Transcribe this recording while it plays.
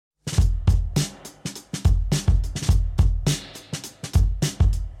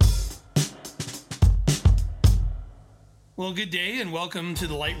Well, good day and welcome to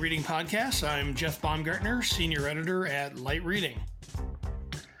the Light Reading Podcast. I'm Jeff Baumgartner, Senior Editor at Light Reading.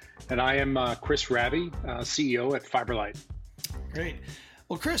 And I am Chris Raby, CEO at FiberLight. Great.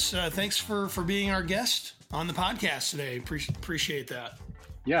 Well, Chris, thanks for being our guest on the podcast today. Appreciate that.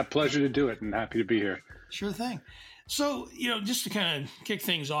 Yeah, pleasure to do it and happy to be here. Sure thing. So, just to kind of kick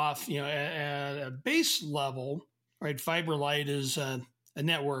things off, at a base level, right, FiberLight is a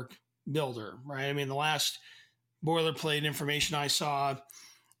network builder, right? I mean, the last boilerplate information I saw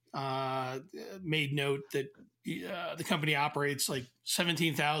made note that the company operates like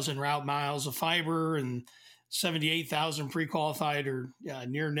 17,000 route miles of fiber and 78,000 pre-qualified or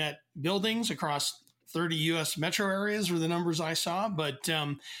near net buildings across 30 U.S. metro areas were the numbers I saw. But,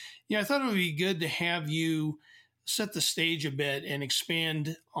 I thought it would be good to have you set the stage a bit and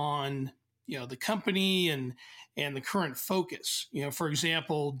expand on, the company and the current focus. For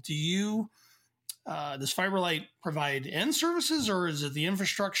example, does FiberLight provide end services, or is it the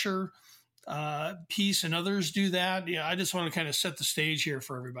infrastructure piece and others do that? I just want to kind of set the stage here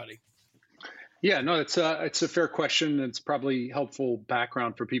for everybody. Yeah, no, it's a fair question. It's probably helpful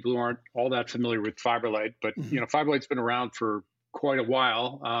background for people who aren't all that familiar with FiberLight. But FiberLight's been around for quite a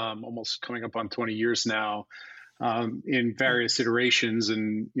while, almost coming up on 20 years now, in various iterations.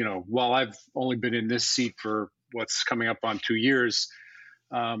 And while I've only been in this seat for what's coming up on 2 years,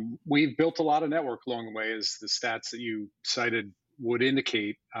 we've built a lot of network along the way, as the stats that you cited would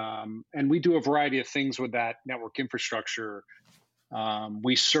indicate. And we do a variety of things with that network infrastructure.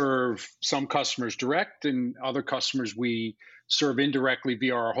 We serve some customers direct, and other customers we serve indirectly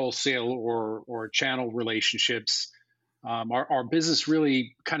via our wholesale or channel relationships. Our business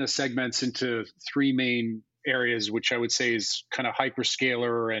really kind of segments into three main areas, which I would say is kind of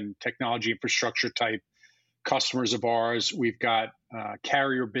hyperscaler and technology infrastructure type customers of ours. We've got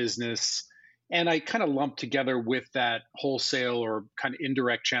carrier business, and I kind of lump together with that wholesale or kind of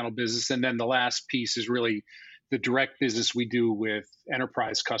indirect channel business. And then the last piece is really the direct business we do with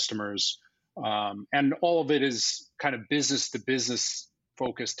enterprise customers. And all of it is kind of business to business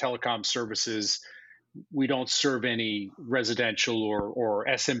focused telecom services. We don't serve any residential or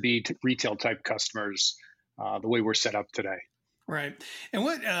SMB retail type customers the way we're set up today. Right. And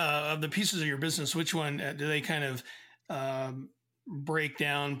what of the pieces of your business, which one do they kind of break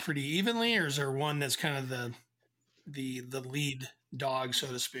down pretty evenly, or is there one that's kind of the lead dog, so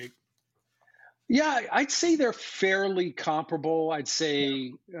to speak? Yeah, I'd say they're fairly comparable. I'd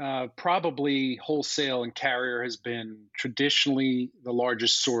say probably wholesale and carrier has been traditionally the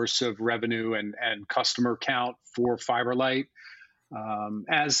largest source of revenue and customer count for FiberLight.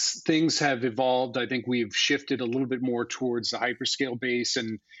 As things have evolved, I think we've shifted a little bit more towards the hyperscale base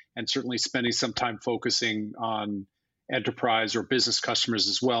and certainly spending some time focusing on enterprise or business customers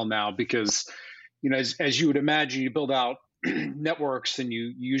as well now, because, as you would imagine, you build out networks and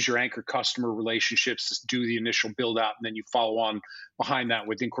you use your anchor customer relationships to do the initial build out, and then you follow on behind that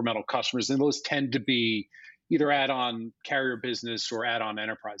with incremental customers. And those tend to be either add-on carrier business or add-on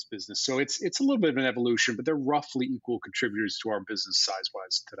enterprise business. So it's a little bit of an evolution, but they're roughly equal contributors to our business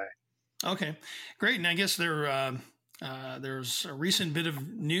size-wise today. Okay, great. And I guess there's a recent bit of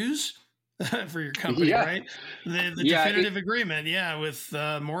news for your company, right? The definitive agreement, with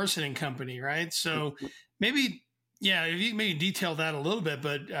Morrison and Company, right? So maybe, if you maybe detail that a little bit,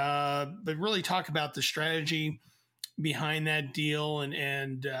 but really talk about the strategy behind that deal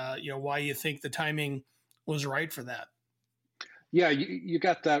and why you think the timing was right for that. Yeah, you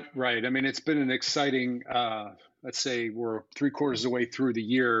got that right. I mean, it's been an exciting, let's say we're 3/4 of the way through the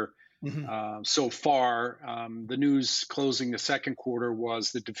year so far. The news closing the second quarter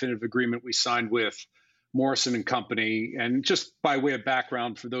was the definitive agreement we signed with Morrison and Company. And just by way of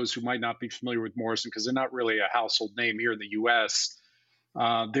background, for those who might not be familiar with Morrison, because they're not really a household name here in the U.S.,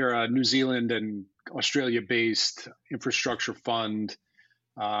 they're a New Zealand and Australia-based infrastructure fund.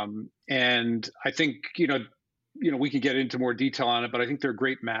 And I think, we could get into more detail on it, but I think they're a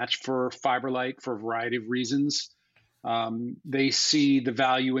great match for FiberLight for a variety of reasons. They see the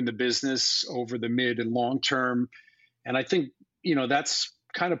value in the business over the mid and long term. And I think, that's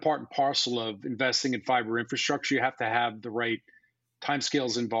kind of part and parcel of investing in fiber infrastructure. You have to have the right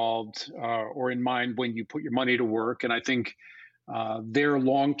timescales involved or in mind when you put your money to work. And I think their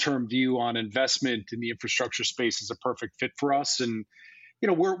long-term view on investment in the infrastructure space is a perfect fit for us. And,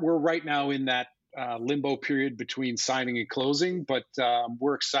 we're right now in that limbo period between signing and closing, but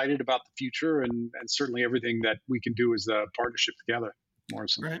we're excited about the future and certainly everything that we can do as a partnership together,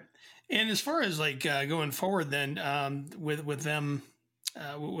 Morrison. Right. And as far as going forward then with them,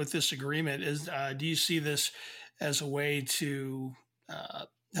 with this agreement, do you see this as a way to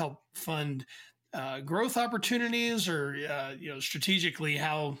help fund growth opportunities, or strategically,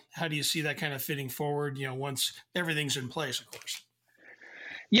 how do you see that kind of fitting forward? Once everything's in place, of course.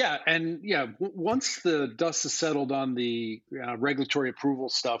 Yeah, and once the dust is settled on the regulatory approval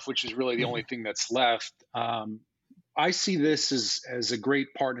stuff, which is really the Hmm. only thing that's left, I see this as a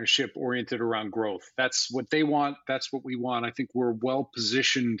great partnership oriented around growth. That's what they want. That's what we want. I think we're well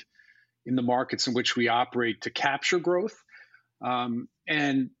positioned in the markets in which we operate to capture growth. And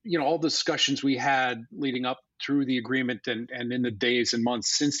all the discussions we had leading up through the agreement and in the days and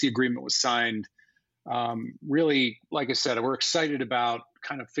months since the agreement was signed, really, like I said, we're excited about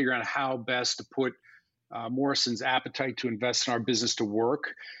kind of figuring out how best to put Morrison's appetite to invest in our business to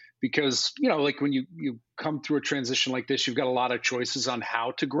work. Because like when you come through a transition like this, you've got a lot of choices on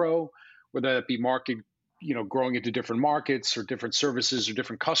how to grow, whether that be market, growing into different markets or different services or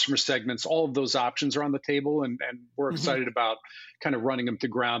different customer segments. All of those options are on the table, and we're Hmm. excited about kind of running them to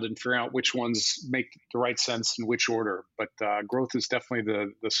ground and figuring out which ones make the right sense in which order. But growth is definitely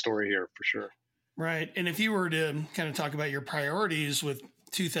the story here for sure. Right. And if you were to kind of talk about your priorities with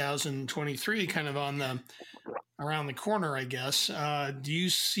 2023 kind of on the around the corner, I guess, do you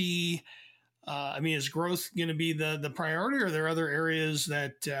see, is growth going to be the priority, or are there other areas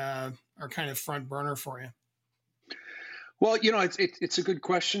that are kind of front burner for you? Well, it's a good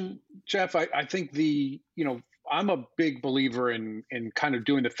question, Jeff. I think I'm a big believer in kind of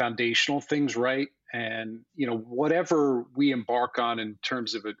doing the foundational things right, and whatever we embark on in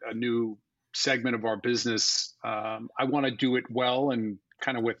terms of a new segment of our business, I want to do it well and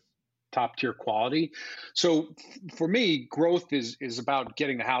kind of with top tier quality. So for me, growth is about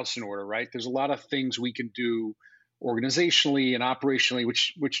getting the house in order, right? There's a lot of things we can do organizationally and operationally,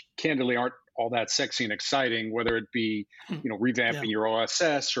 which candidly aren't all that sexy and exciting, whether it be, revamping Yeah. your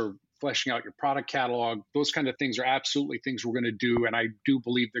OSS or fleshing out your product catalog. Those kind of things are absolutely things we're going to do. And I do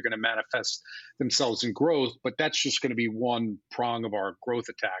believe they're going to manifest themselves in growth, but that's just going to be one prong of our growth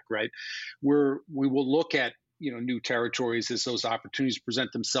attack, right? We will look at, new territories as those opportunities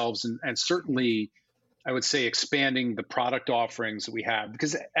present themselves. And certainly I would say expanding the product offerings that we have,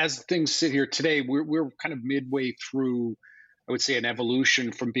 because as things sit here today, we're kind of midway through, I would say, an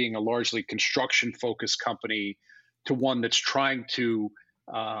evolution from being a largely construction focused company to one that's trying to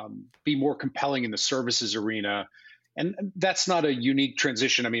be more compelling in the services arena. And that's not a unique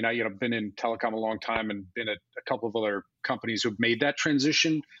transition. I mean, I've been in telecom a long time and been at a couple of other companies who've made that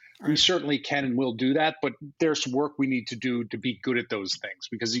transition. We Right. certainly can and will do that, but there's work we need to do to be good at those things,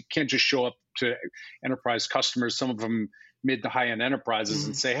 because you can't just show up to enterprise customers, some of them mid to high end enterprises,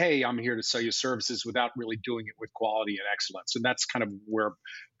 and Mhm. say, hey, I'm here to sell you services, without really doing it with quality and excellence. And that's kind of where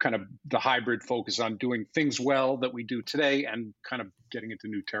kind of the hybrid focus on doing things well that we do today and kind of getting into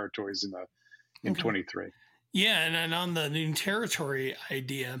new territories in Okay. 23. Yeah, and on the new territory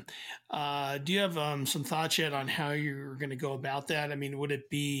idea, do you have some thoughts yet on how you're going to go about that? I mean, would it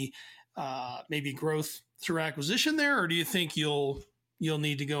be maybe growth through acquisition there, or do you think you'll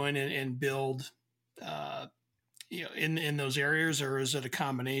need to go in and build, uh, in those areas, or is it a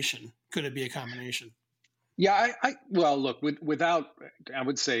combination? Could it be a combination? Yeah, well, look, without, I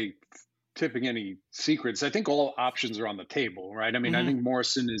would say, tipping any secrets, I think all options are on the table, right? I mean, I Hmm. think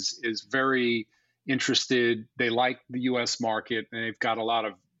Morrison is very interested. They like the U.S. market, and they've got a lot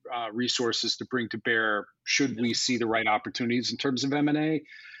of resources to bring to bear should Yeah. we see the right opportunities in terms of M&A.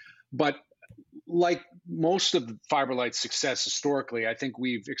 But like most of FiberLight's success historically, I think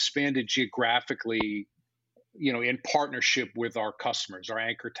we've expanded geographically, in partnership with our customers, our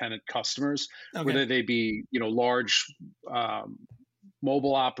anchor tenant customers, Okay. whether they be, large um,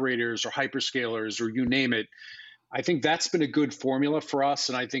 mobile operators or hyperscalers or you name it. I think that's been a good formula for us.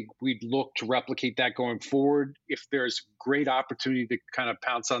 And I think we'd look to replicate that going forward. If there's great opportunity to kind of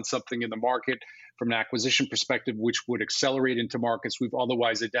pounce on something in the market from an acquisition perspective, which would accelerate into markets we've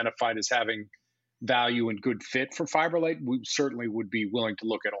otherwise identified as having value and good fit for FiberLight, we certainly would be willing to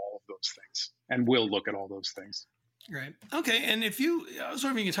look at all of those things and will look at all those things. Right. Okay. And I was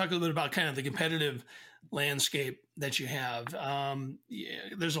wondering if you could talk a little bit about kind of the competitive landscape that you have. Yeah,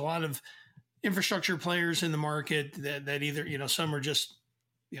 there's a lot of infrastructure players in the market that either, some are just,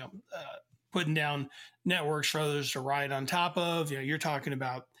 you know, uh, putting down networks for others to ride on top of. You're talking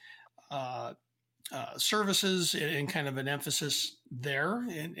about uh, services and kind of an emphasis there,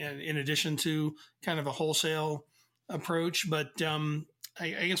 and in addition to kind of a wholesale approach. But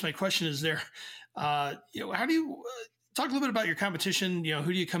I guess my question is there, how do you talk a little bit about your competition?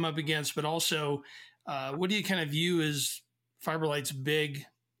 Who do you come up against, but also what do you kind of view as FiberLight's big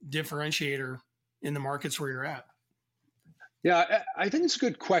differentiator in the markets where you're at? Yeah, I think it's a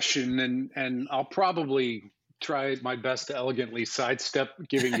good question, and I'll probably try my best to elegantly sidestep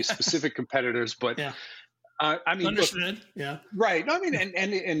giving you specific competitors, but Yeah. I mean, look, Understood. Yeah. right. No, I mean,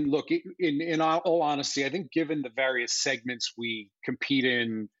 and look, in all honesty, I think given the various segments we compete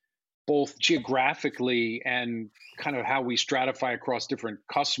in, both geographically and kind of how we stratify across different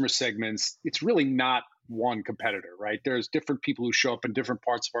customer segments, it's really not one competitor, right? There's different people who show up in different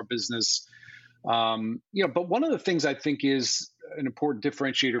parts of our business. But one of the things I think is an important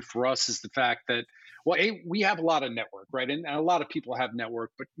differentiator for us is the fact that, well, we have a lot of network, right? And a lot of people have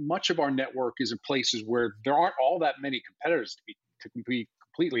network, but much of our network is in places where there aren't all that many competitors to be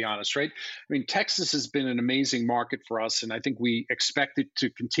completely honest, right? I mean, Texas has been an amazing market for us, and I think we expect it to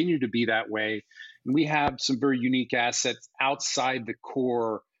continue to be that way. And we have some very unique assets outside the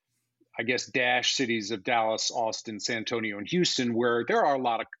core, I guess, dash cities of Dallas, Austin, San Antonio, and Houston, where there are a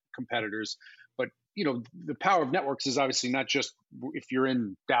lot of competitors. But the power of networks is obviously not just if you're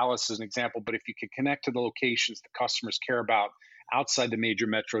in Dallas as an example, but if you can connect to the locations the customers care about outside the major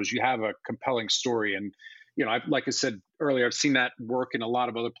metros, you have a compelling story. And like I said earlier, I've seen that work in a lot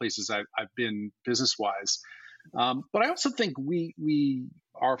of other places I've been business wise. But I also think we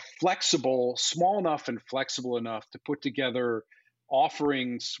are flexible, small enough and flexible enough to put together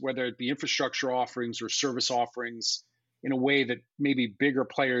offerings, whether it be infrastructure offerings or service offerings, in a way that maybe bigger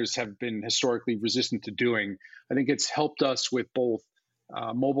players have been historically resistant to doing. I think it's helped us with both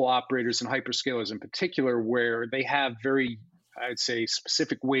mobile operators and hyperscalers in particular, where they have very, I'd say,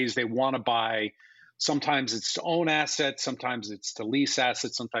 specific ways they want to buy. Sometimes it's to own assets, sometimes it's to lease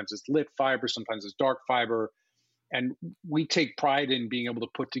assets, sometimes it's lit fiber, sometimes it's dark fiber. And we take pride in being able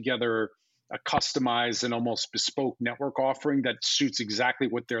to put together a customized and almost bespoke network offering that suits exactly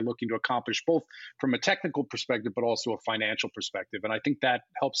what they're looking to accomplish, both from a technical perspective, but also a financial perspective. And I think that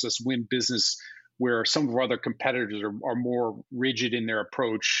helps us win business where some of our other competitors are more rigid in their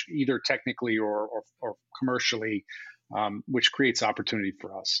approach, either technically or commercially, which creates opportunity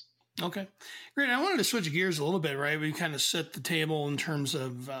for us. Okay, great. I wanted to switch gears a little bit, right? We kind of set the table in terms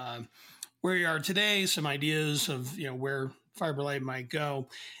of where you are today, some ideas of where FiberLight might go.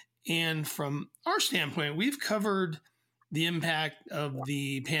 And from our standpoint, we've covered the impact of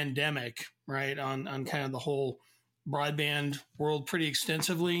the pandemic, right, on kind of the whole broadband world pretty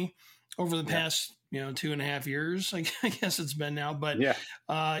extensively over the past 2.5 years, I guess it's been now. But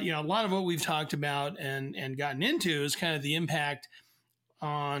a lot of what we've talked about and gotten into is kind of the impact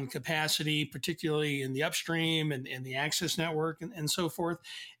on capacity, particularly in the upstream and the access network and so forth.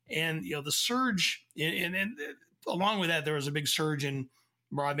 And the surge, and along with that, there was a big surge in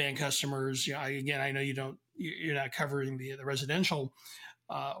broadband customers. Again, I know you're not covering the residential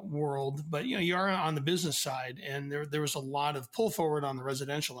world, but you are on the business side, and there was a lot of pull forward on the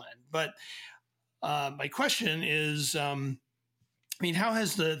residential end. But my question is, how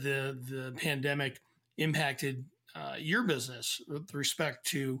has the pandemic impacted your business with respect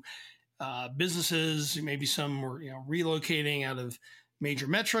to businesses? Maybe some were relocating out of major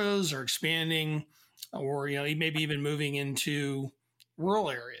metros or expanding, or maybe even moving into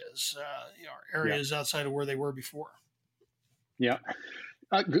rural areas, areas outside of where they were before. Yeah,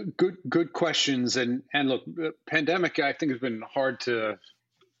 good questions. And look, the pandemic, I think, has been hard to,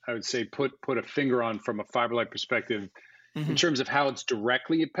 I would say, put a finger on from a FiberLight perspective in terms of how it's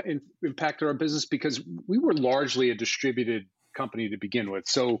directly impacted our business, because we were largely a distributed company to begin with.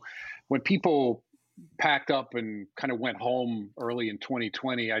 So when people packed up and kind of went home early in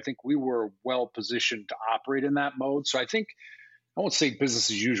 2020, I think we were well positioned to operate in that mode. So I think, I won't say business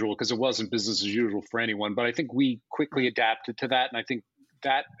as usual, because it wasn't business as usual for anyone, but I think we quickly adapted to that. And I think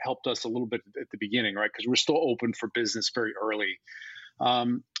that helped us a little bit at the beginning, right? Because we're still open for business very early.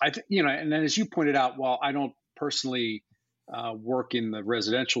 And then as you pointed out, while I don't personally work in the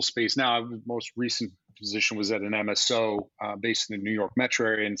residential space now, my most recent position was at an MSO based in the New York metro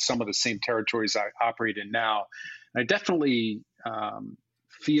area, and some of the same territories I operate in now. And I definitely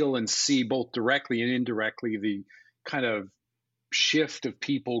feel and see both directly and indirectly the kind of shift of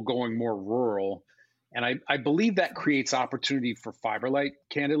people going more rural. And I believe that creates opportunity for FiberLight,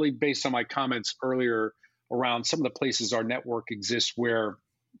 candidly, based on my comments earlier around some of the places our network exists where,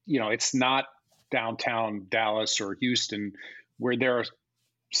 it's not downtown Dallas or Houston, where there are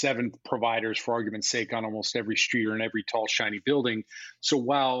 7 providers, for argument's sake, on almost every street or in every tall, shiny building. So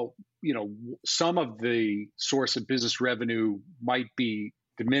while, some of the source of business revenue might be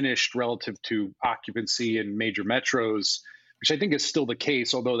diminished relative to occupancy in major metros, which I think is still the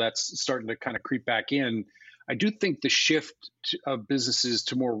case, although that's starting to kind of creep back in, I do think the shift of businesses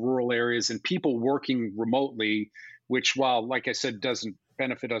to more rural areas and people working remotely, which, while, like I said, doesn't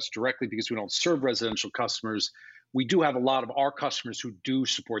benefit us directly because we don't serve residential customers, we do have a lot of our customers who do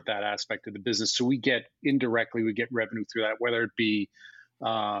support that aspect of the business. So we get revenue through that, whether it be,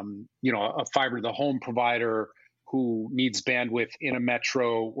 a fiber to the home provider who needs bandwidth in a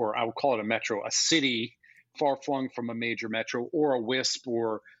metro, or I would call it a metro, a city far flung from a major metro, or a WISP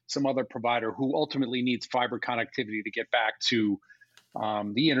or some other provider who ultimately needs fiber connectivity to get back to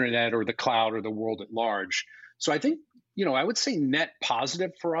the internet or the cloud or the world at large. So I think, I would say net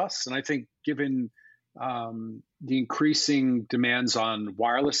positive for us. And I think given the increasing demands on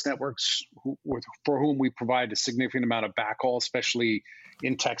wireless networks, for whom we provide a significant amount of backhaul, especially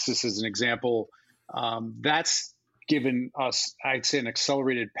in Texas as an example, that's given us, I'd say, an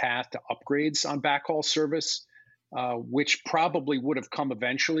accelerated path to upgrades on backhaul service, which probably would have come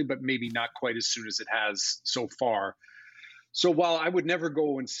eventually, but maybe not quite as soon as it has so far. So while I would never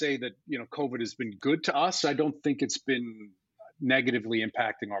go and say that, COVID has been good to us, I don't think it's been negatively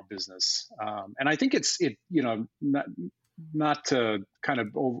impacting our business. And I think not to kind of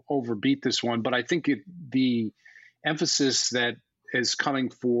overbeat this one, but I think the emphasis that is coming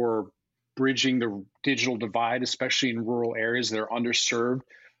for bridging the digital divide, especially in rural areas that are underserved,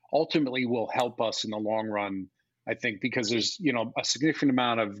 ultimately will help us in the long run, I think, because there's, a significant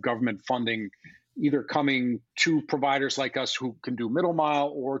amount of government funding either coming to providers like us who can do middle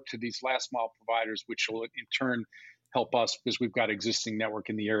mile, or to these last mile providers, which will in turn help us because we've got existing network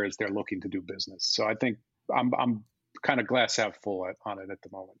in the areas they're looking to do business. So I think I'm kind of glass half full on it at the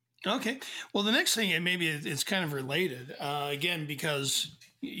moment. Okay. Well, the next thing, and maybe it's kind of related, again, because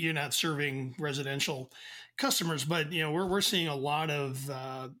you're not serving residential customers, but, we're seeing a lot of,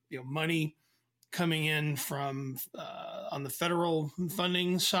 money coming in from on the federal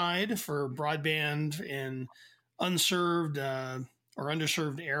funding side for broadband in unserved or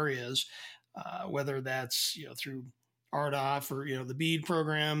underserved areas, whether that's, through RDOF or, the BEAD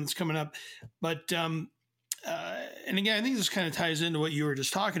program that's coming up. But, and again, I think this kind of ties into what you were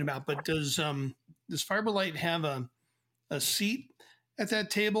just talking about, but does FiberLight have a seat at that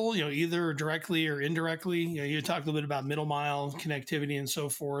table, either directly or indirectly? You talked a little bit about middle mile connectivity and so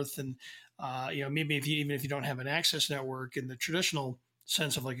forth. And, maybe even if you don't have an access network in the traditional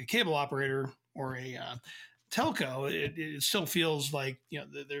sense of like a cable operator or a telco, it still feels like,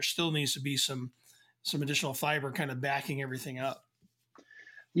 there still needs to be some additional fiber kind of backing everything up.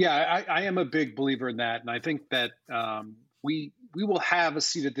 Yeah, I am a big believer in that. And I think that we will have a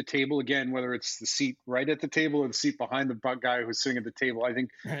seat at the table, again, whether it's the seat right at the table or the seat behind the guy who's sitting at the table. I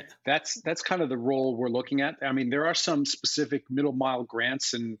think right. that's kind of the role we're looking at. I mean, there are some specific middle mile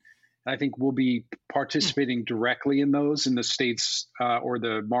grants, and I think we'll be participating directly in those in the states or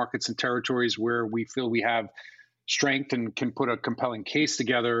the markets and territories where we feel we have strength and can put a compelling case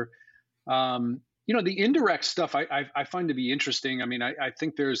together. The indirect stuff I find to be interesting. I mean, I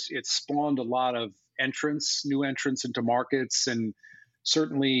think it's spawned a lot of new entrants into markets, and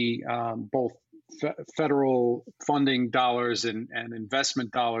certainly both federal funding dollars and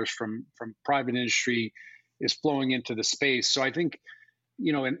investment dollars from private industry is flowing into the space. So I think,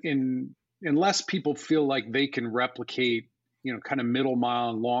 unless people feel like they can replicate, kind of middle mile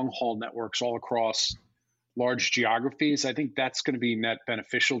and long haul networks all across large geographies, I think that's going to be net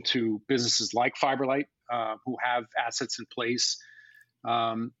beneficial to businesses like FiberLight, who have assets in place.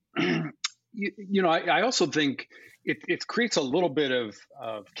 I also think it creates a little bit of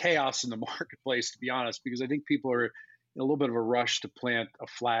chaos in the marketplace, to be honest, because I think people are in a little bit of a rush to plant a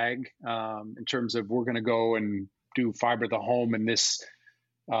flag in terms of we're going to go and do fiber to the home in this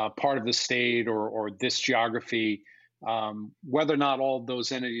part of the state or this geography. Whether or not all of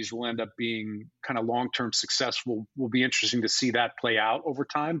those entities will end up being kind of long-term successful will be interesting to see that play out over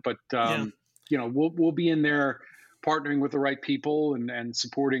time. But we'll be in there partnering with the right people and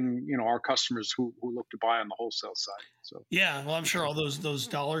supporting our customers who look to buy on the wholesale side. So yeah, well, I'm sure all those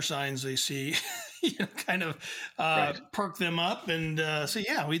dollar signs they see, kind of right. perk them up, and so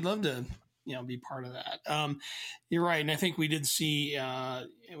yeah, we'd love to be part of that. You're right, and I think we did see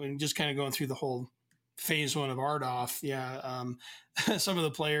when just kind of going through the whole phase one of RDOF, some of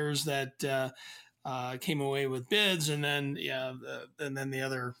the players that came away with bids, and then the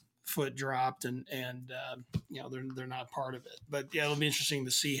other foot dropped, and they're not part of it. But yeah, it'll be interesting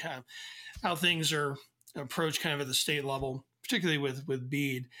to see how things are approached kind of at the state level, particularly with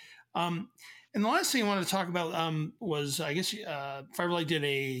BEAD. And the last thing I wanted to talk about was, I guess FiberLight did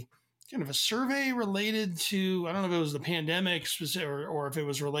a kind of a survey related to, I don't know if it was the pandemic or if it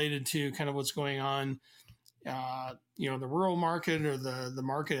was related to kind of what's going on, the rural market or the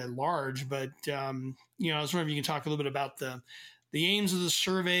market at large. But, I was wondering if you can talk a little bit about the aims of the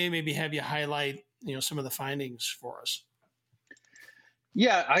survey, maybe have you highlight, some of the findings for us.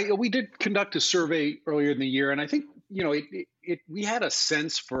 Yeah, we did conduct a survey earlier in the year, and I think we had a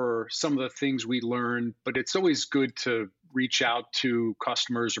sense for some of the things we learned, but it's always good to reach out to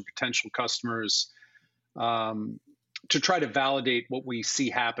customers or potential customers um, to try to validate what we see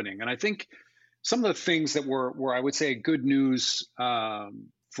happening. And I think some of the things that were I would say good news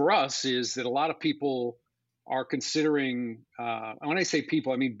for us is that a lot of people are considering. When I say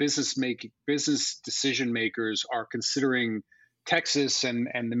people, I mean business decision makers are considering Texas and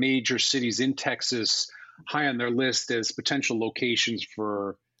the major cities in Texas high on their list as potential locations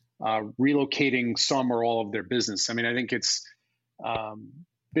for relocating some or all of their business. I mean, I think it's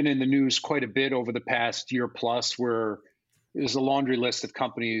been in the news quite a bit over the past year plus, where there's a laundry list of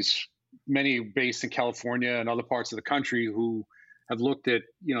companies, many based in California and other parts of the country, who have looked at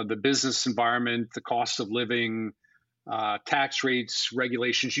the business environment, the cost of living, tax rates,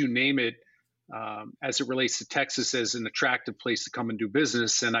 regulations, you name it, as it relates to Texas as an attractive place to come and do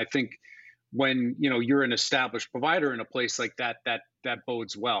business. And I think when you're an established provider in a place like that, that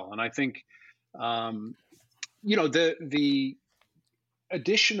bodes well. And I think the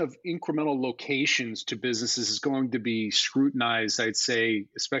addition of incremental locations to businesses is going to be scrutinized, I'd say,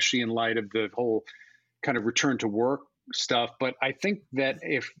 especially in light of the whole kind of return to work stuff. But I think that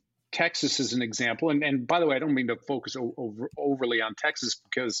if Texas is an example, and by the way, I don't mean to focus overly on Texas,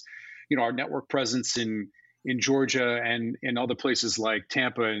 because our network presence in Georgia and in other places like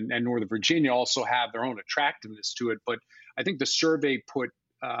Tampa and Northern Virginia also have their own attractiveness to it. But I think the survey put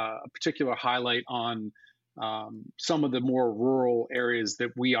a particular highlight on some of the more rural areas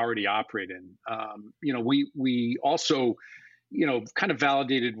that we already operate in. We also, kind of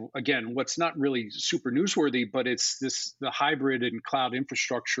validated, again, what's not really super newsworthy, but it's the hybrid and cloud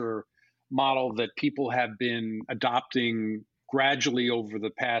infrastructure model that people have been adopting gradually over the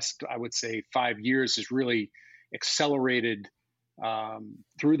past, I would say, 5 years, has really accelerated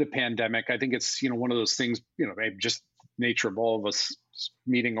through the pandemic. I think it's, one of those things, just nature of all of us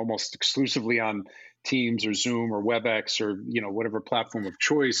meeting almost exclusively on Teams or Zoom or WebEx or, whatever platform of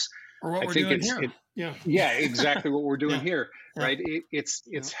choice. Or what we're doing here. Yeah, exactly what we're doing here, right? Yeah.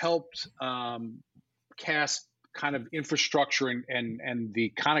 It's helped cast kind of infrastructure and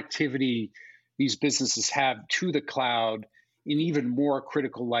the connectivity these businesses have to the cloud in even more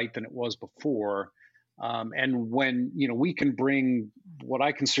critical light than it was before. And when, we can bring what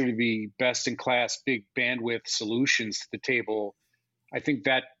I consider to be best in class, big bandwidth solutions to the table, I think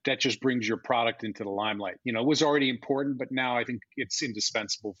that just brings your product into the limelight. It was already important, but now I think it's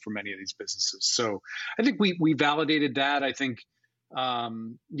indispensable for many of these businesses. So I think we validated that. I think,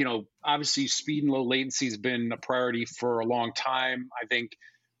 obviously speed and low latency has been a priority for a long time. I think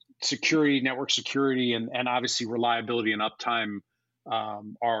security, network security, and obviously reliability and uptime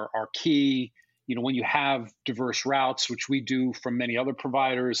are key. When you have diverse routes, which we do from many other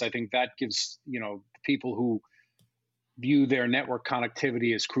providers, I think that gives, people who view their network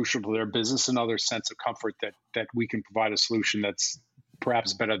connectivity as crucial to their business another sense of comfort that we can provide a solution that's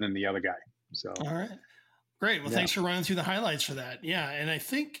perhaps better than the other guy. So, all right, great. Well, thanks for running through the highlights for that. Yeah, and I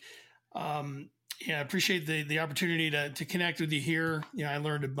think, I appreciate the opportunity to connect with you here. I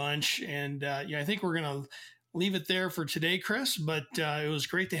learned a bunch, and I think we're going to leave it there for today, Chris. But it was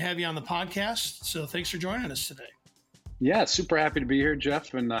great to have you on the podcast. So thanks for joining us today. Yeah, super happy to be here,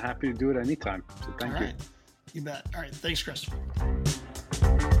 Jeff, and happy to do it anytime. So thank you. You bet. All right. Thanks, Chris.